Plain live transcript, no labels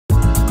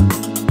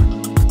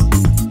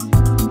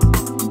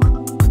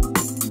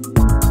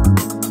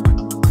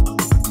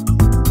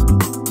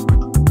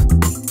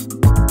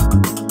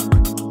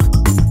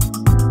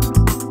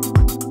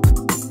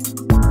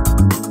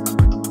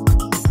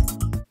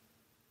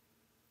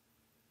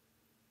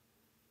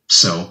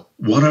So,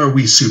 what are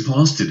we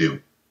supposed to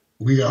do?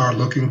 We are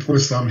looking for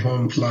some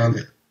home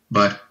planet.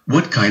 But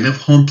what kind of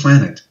home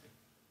planet?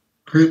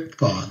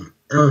 Krypton,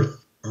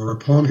 Earth, or a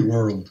pony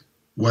world.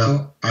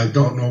 Well, I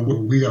don't know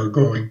where we are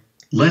going.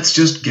 Let's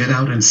just get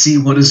out and see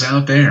what is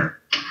out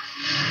there.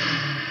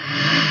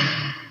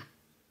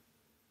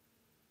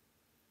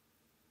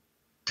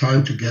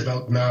 Time to get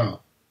out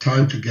now.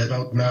 Time to get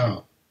out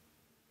now.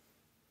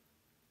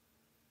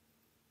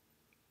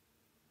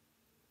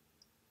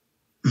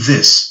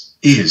 This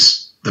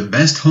is the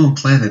best home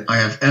planet I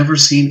have ever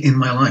seen in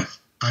my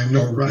life. I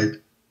know, right?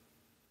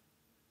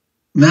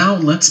 Now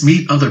let's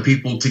meet other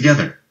people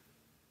together.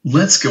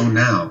 Let's go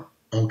now.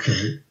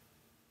 Okay.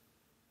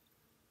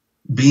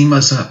 Beam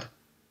us up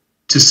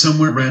to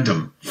somewhere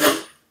random.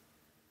 Ha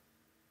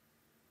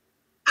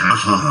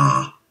ha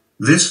ha.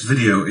 This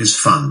video is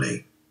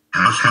funny.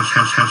 Ha ha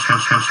ha ha ha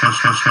ha ha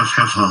ha ha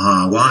ha ha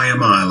ha. Why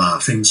am I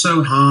laughing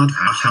so hard?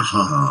 Ha ha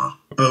ha ha.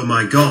 Oh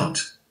my god.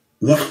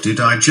 What did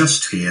I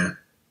just hear?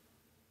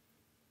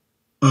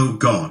 Oh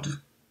god.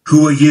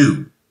 Who are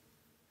you?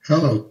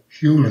 Hello,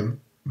 human.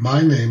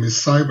 My name is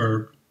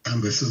Cyborg,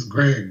 and this is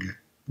Greg.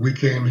 We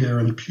came here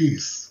in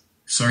peace.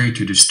 Sorry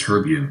to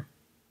disturb you.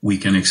 We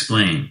can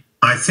explain.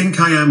 I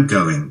think I am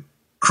going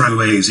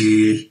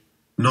crazy.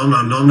 No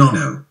no no no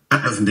no.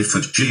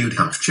 Avnifat Jude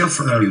Huff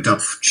Juffer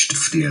Duff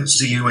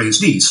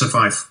ZUASD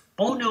survive.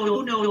 Oh no,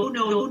 oh no, oh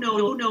no, oh no,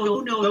 oh no,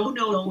 oh no, oh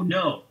no, oh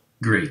no.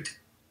 Great.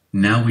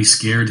 Now we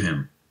scared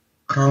him.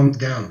 Calm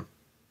down.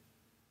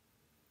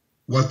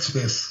 What's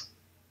this?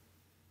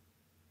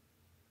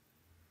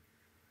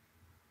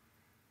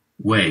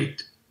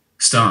 Wait.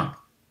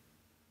 Stop.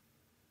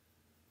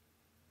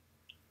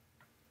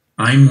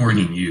 I'm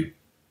warning you.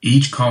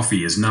 Each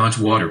coffee is not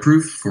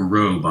waterproof for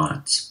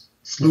robots.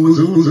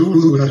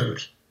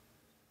 Alert.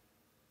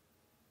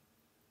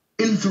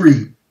 In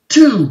 3,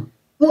 2,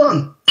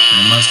 1.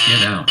 I must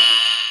get out.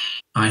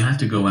 I have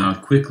to go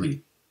out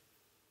quickly.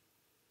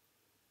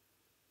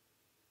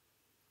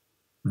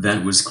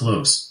 That was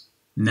close.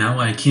 Now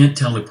I can't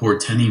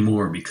teleport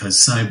anymore because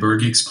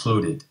Cyborg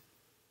exploded.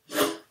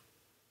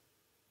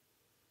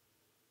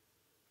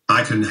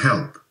 I can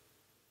help.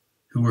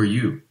 Who are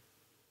you?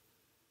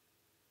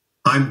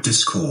 I'm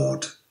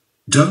Discord.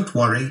 Don't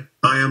worry,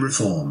 I am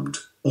reformed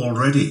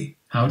already.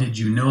 How did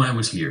you know I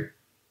was here?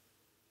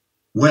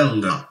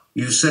 Well,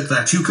 you said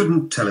that you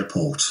couldn't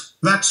teleport.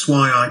 That's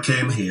why I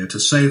came here to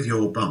save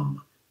your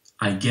bum.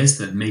 I guess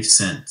that makes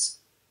sense.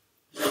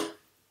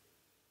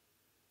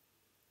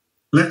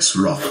 Let's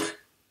rock.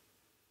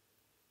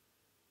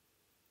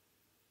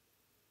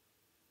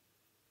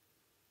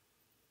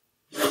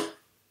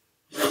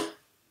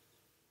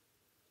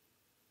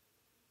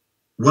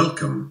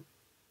 Welcome.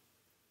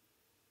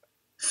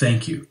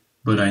 Thank you,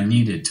 but I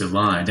needed to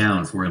lie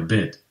down for a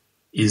bit.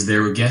 Is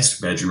there a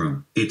guest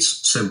bedroom?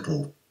 It's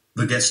simple.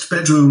 The guest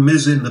bedroom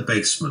is in the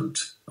basement.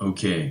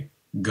 Okay,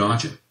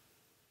 gotcha.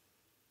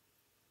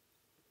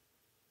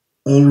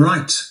 All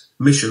right,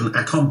 mission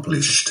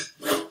accomplished.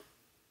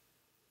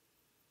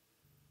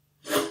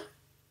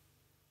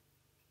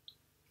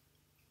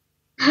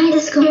 Hi,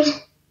 Discord.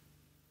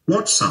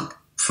 What's up,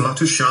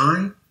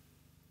 Fluttershy?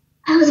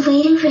 I was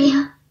waiting for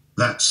you.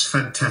 That's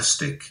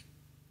fantastic.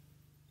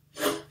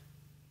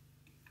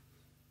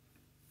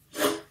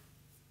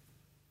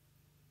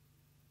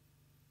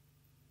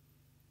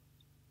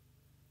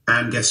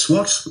 And guess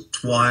what,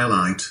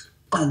 Twilight?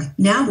 Bug,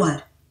 now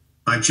what?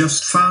 I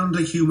just found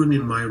a human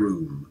in my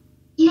room.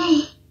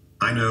 Yay.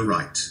 I know,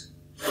 right?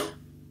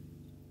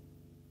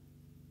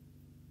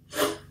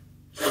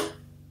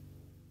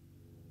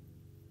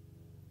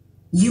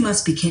 You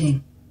must be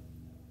kidding.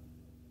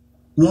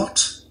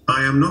 What?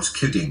 I am not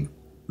kidding.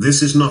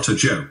 This is not a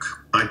joke.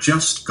 I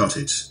just got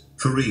it.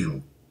 For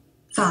real.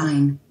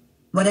 Fine.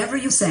 Whatever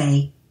you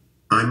say.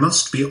 I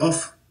must be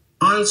off.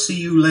 I'll see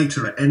you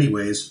later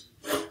anyways.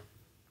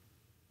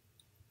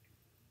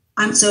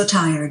 I'm so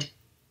tired.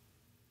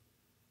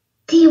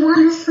 Do you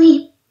want to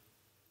sleep?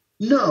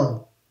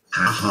 No.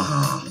 Ha ha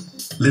ha.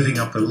 Living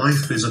up a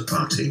life is a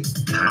party.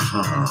 Ha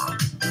ha ha.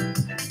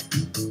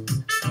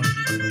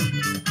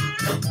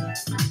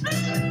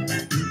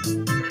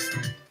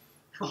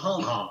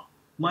 Haha.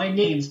 My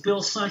name's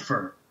Bill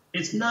Cipher.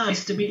 It's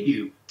nice to meet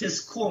you,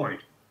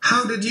 Discord.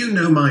 How did you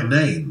know my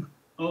name?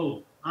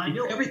 Oh, I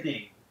know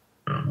everything.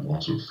 And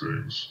lots of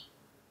things.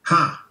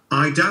 Ha,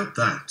 I doubt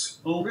that.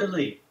 Oh,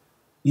 really?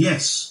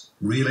 Yes,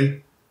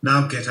 really?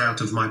 Now get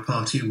out of my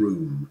party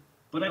room.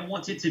 But I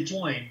wanted to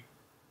join.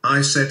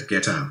 I said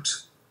get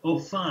out. Oh,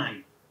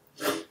 fine.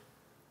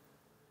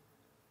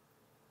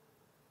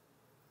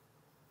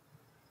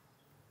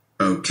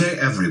 Okay,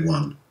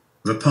 everyone.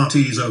 The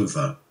party's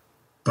over.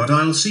 But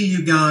I'll see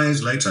you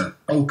guys later.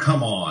 Oh,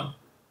 come on.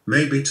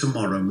 Maybe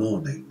tomorrow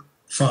morning.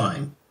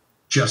 Fine.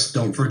 Just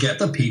don't forget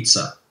the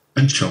pizza.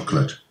 And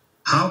chocolate.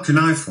 How can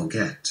I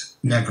forget?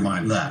 Never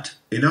mind that.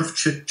 Enough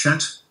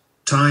chit-chat.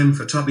 Time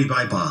for Tubby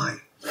bye-bye.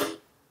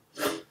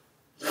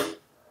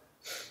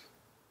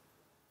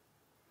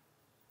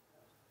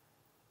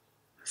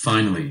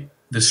 Finally,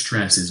 the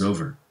stress is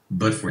over.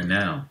 But for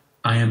now,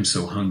 I am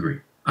so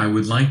hungry. I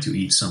would like to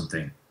eat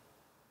something.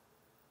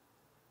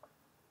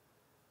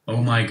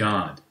 Oh my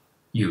god.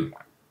 You.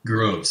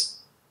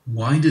 Gross.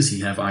 Why does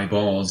he have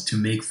eyeballs to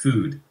make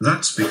food?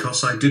 That's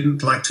because I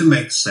didn't like to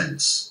make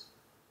sense.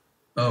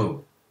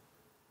 Oh.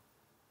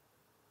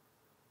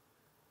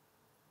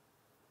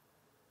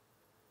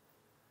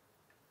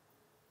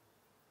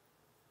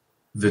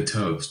 The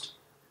toast.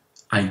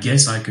 I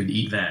guess I could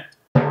eat that.